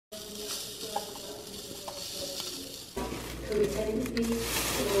So we tend to be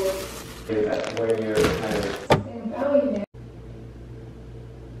where you're kind of empowering them.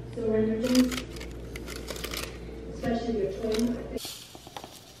 So when you're doing, especially your twin, I think.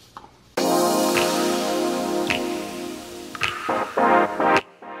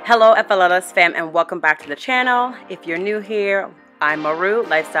 Hello FLLS fam, and welcome back to the channel. If you're new here, I'm Maru,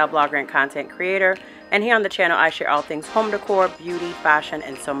 lifestyle blogger and content creator, and here on the channel I share all things home decor, beauty, fashion,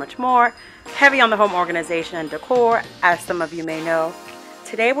 and so much more. Heavy on the home organization and decor, as some of you may know.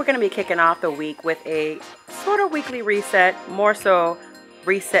 Today we're going to be kicking off the week with a sort of weekly reset, more so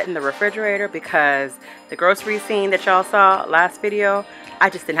resetting the refrigerator, because the grocery scene that y'all saw last video,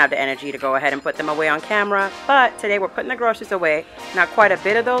 I just didn't have the energy to go ahead and put them away on camera. But today we're putting the groceries away. Now quite a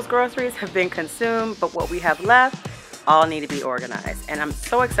bit of those groceries have been consumed, but what we have left all need to be organized. And I'm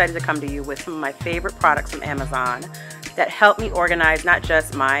so excited to come to you with some of my favorite products from Amazon that help me organize not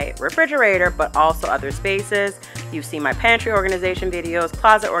just my refrigerator, but also other spaces. You've seen my pantry organization videos,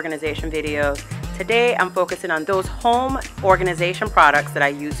 closet organization videos. Today I'm focusing on those home organization products that I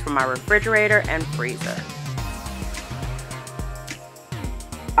use for my refrigerator and freezer.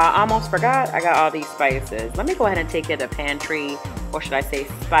 I almost forgot I got all these spices. Let me go ahead and take you to the pantry, or should I say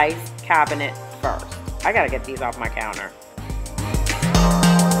spice cabinet first. I gotta get these off my counter.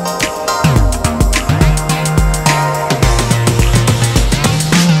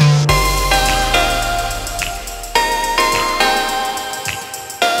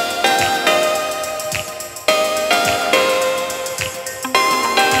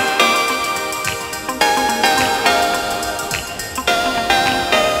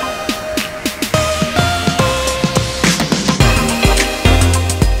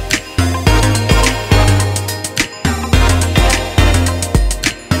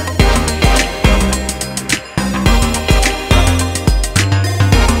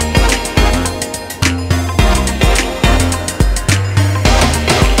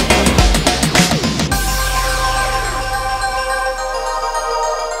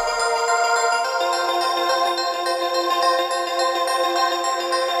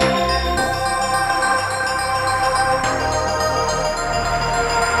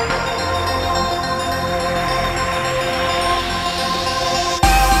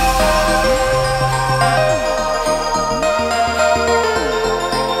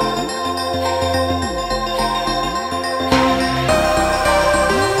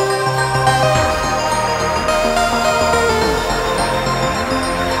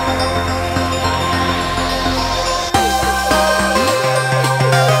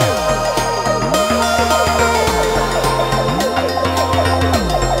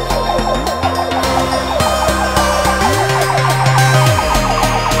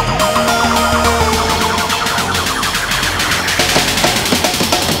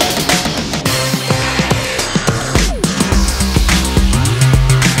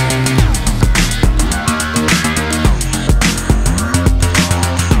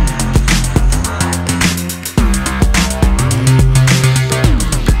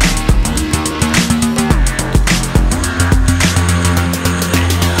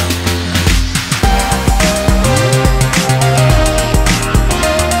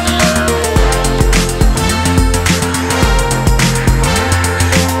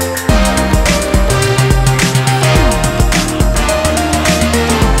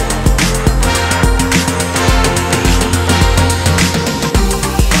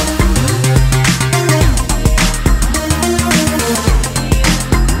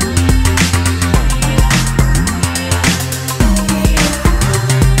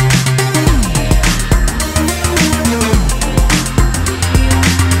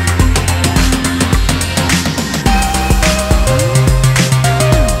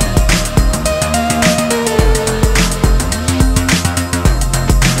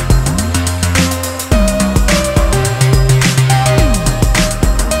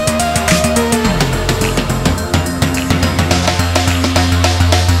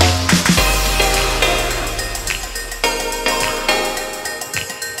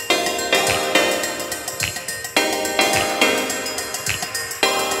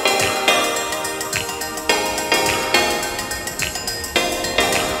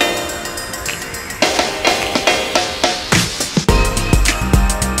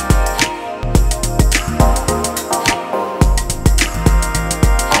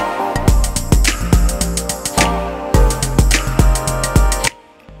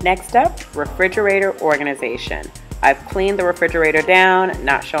 Next up, refrigerator organization. I've cleaned the refrigerator down,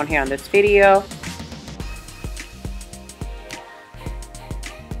 not shown here on this video.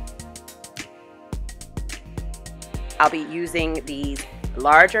 I'll be using these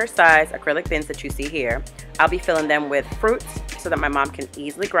larger size acrylic bins that you see here. I'll be filling them with fruits so that my mom can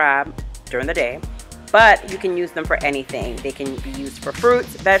easily grab during the day. But you can use them for anything. They can be used for fruits,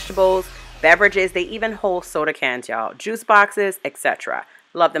 vegetables, beverages. They even hold soda cans, y'all, juice boxes, etc.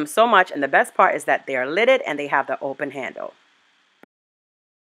 Love them so much, and the best part is that they are lidded and they have the open handle.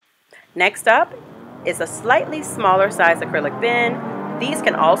 Next up is a slightly smaller size acrylic bin. These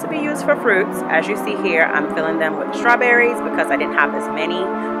can also be used for fruits. As you see here, I'm filling them with strawberries because I didn't have as many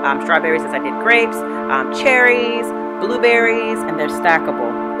strawberries as I did grapes, cherries, blueberries, and they're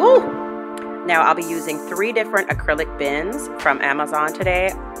stackable. Ooh! Now I'll be using 3 different acrylic bins from Amazon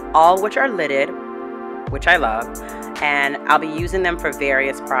today, all which are lidded, which I love. And I'll be using them for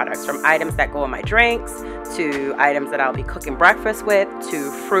various products, from items that go in my drinks, to items that I'll be cooking breakfast with,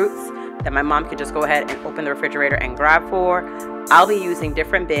 to fruits that my mom could just go ahead and open the refrigerator and grab for. I'll be using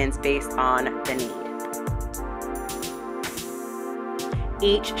different bins based on the need.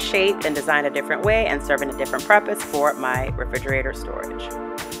 Each shaped and designed a different way and serving a different purpose for my refrigerator storage.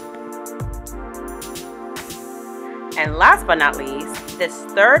 And last but not least, this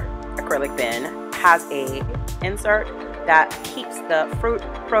 3rd acrylic bin has a insert that keeps the fruit,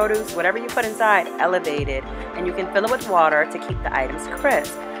 produce, whatever you put inside, elevated, and you can fill it with water to keep the items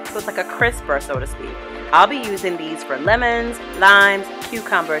crisp. So it's like a crisper, so to speak. I'll be using these for lemons, limes,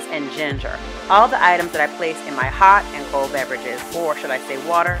 cucumbers, and ginger. All the items that I place in my hot and cold beverages, or should I say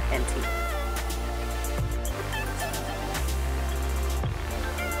water and tea.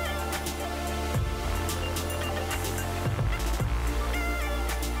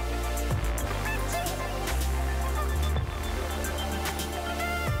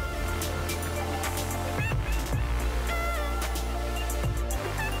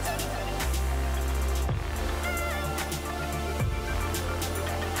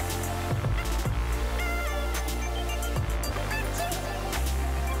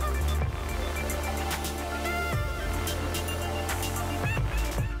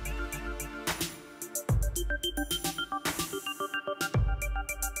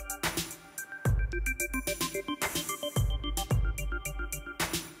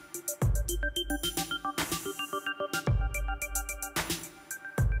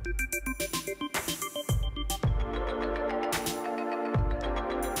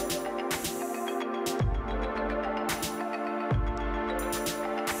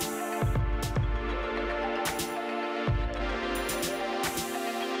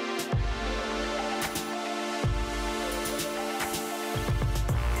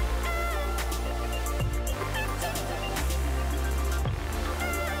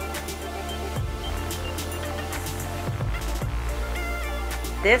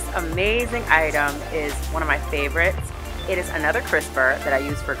 This amazing item is one of my favorites. It is another crisper that I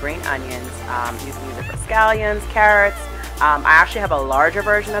use for green onions. You can use it for scallions, carrots. I actually have a larger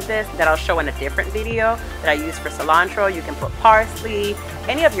version of this that I'll show in a different video that I use for cilantro. You can put parsley,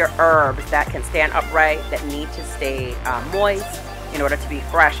 any of your herbs that can stand upright that need to stay moist in order to be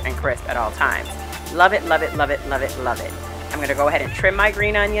fresh and crisp at all times. Love it, love it, love it, love it, love it. I'm going to go ahead and trim my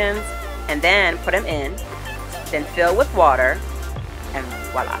green onions and then put them in, then fill with water, and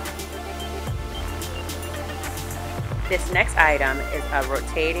voila. This next item is a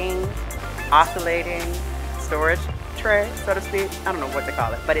rotating, oscillating storage tray, so to speak. I don't know what to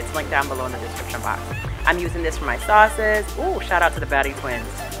call it, but it's linked down below in the description box. I'm using this for my sauces. Ooh, shout out to the Batty twins.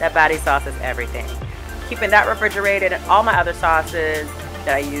 That Batty sauce is everything. Keeping that refrigerated and all my other sauces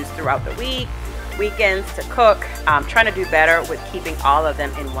that I use throughout the week, weekends to cook. I'm trying to do better with keeping all of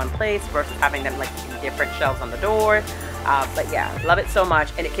them in one place versus having them like in different shelves on the door. But yeah, love it so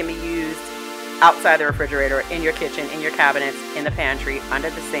much, and it can be used outside the refrigerator, in your kitchen, in your cabinets, in the pantry, under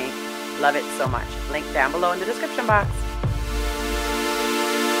the sink. Love it so much. Link down below in the description box.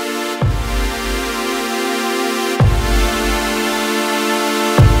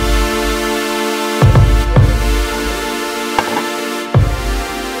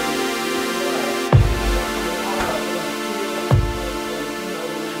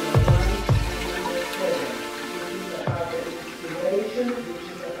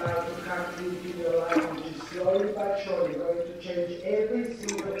 Slowly but surely going to change every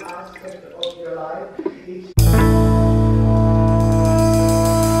single aspect of your life.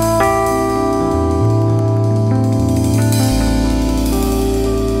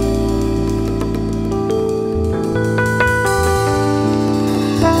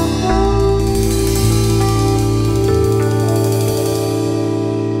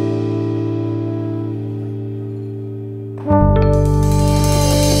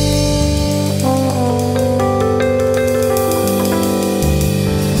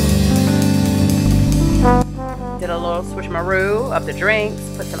 Did a little switcheroo of the drinks,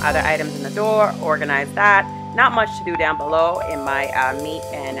 put some other items in the door, organize that. Not much to do down below in my meat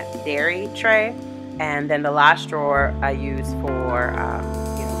and dairy tray. And then the last drawer I use for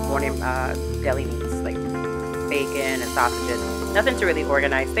morning deli meats like bacon and sausages. Nothing to really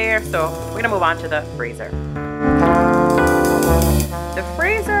organize there, so we're gonna move on to the freezer. The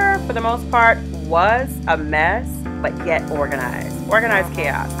freezer, for the most part, was a mess, but yet organized. Organized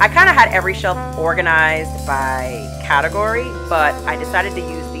chaos. I kind of had every shelf organized by category, but I decided to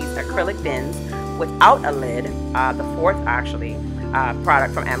use these acrylic bins without a lid, the fourth actually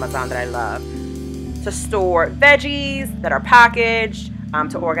product from Amazon that I love, to store veggies that are packaged,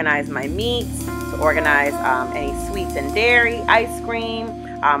 to organize my meats, to organize any sweets and dairy, ice cream,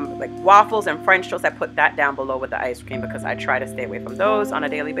 like waffles and French toast. I put that down below with the ice cream because I try to stay away from those on a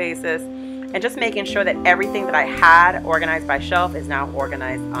daily basis. And just making sure that everything that I had organized by shelf is now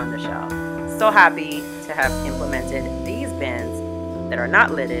organized on the shelf. So happy to have implemented these bins that are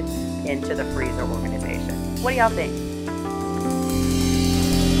not lidded into the freezer organization. What do y'all think?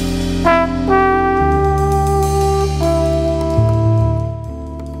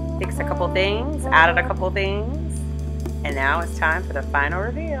 Fixed a couple things, added a couple things, and now it's time for the final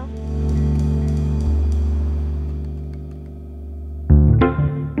reveal.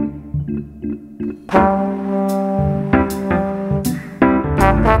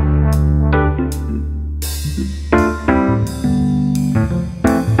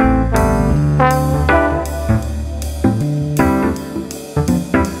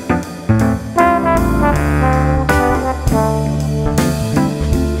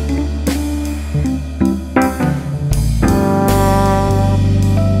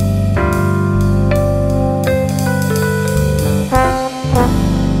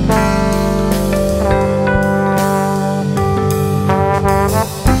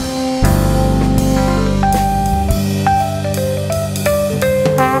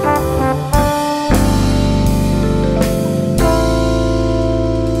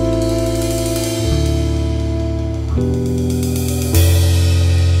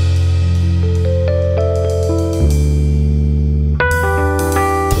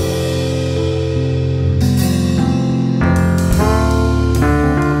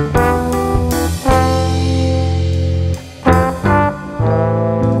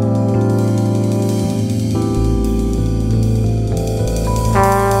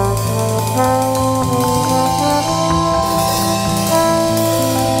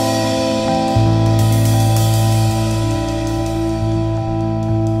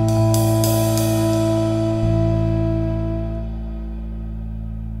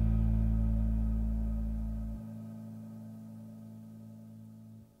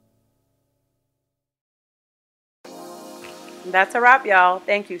 That's a wrap, y'all.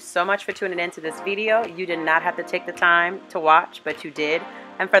 Thank you so much for tuning into this video. You did not have to take the time to watch, but you did.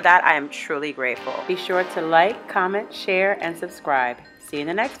 And for that, I am truly grateful. Be sure to like, comment, share, and subscribe. See you in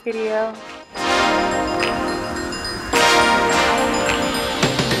the next video.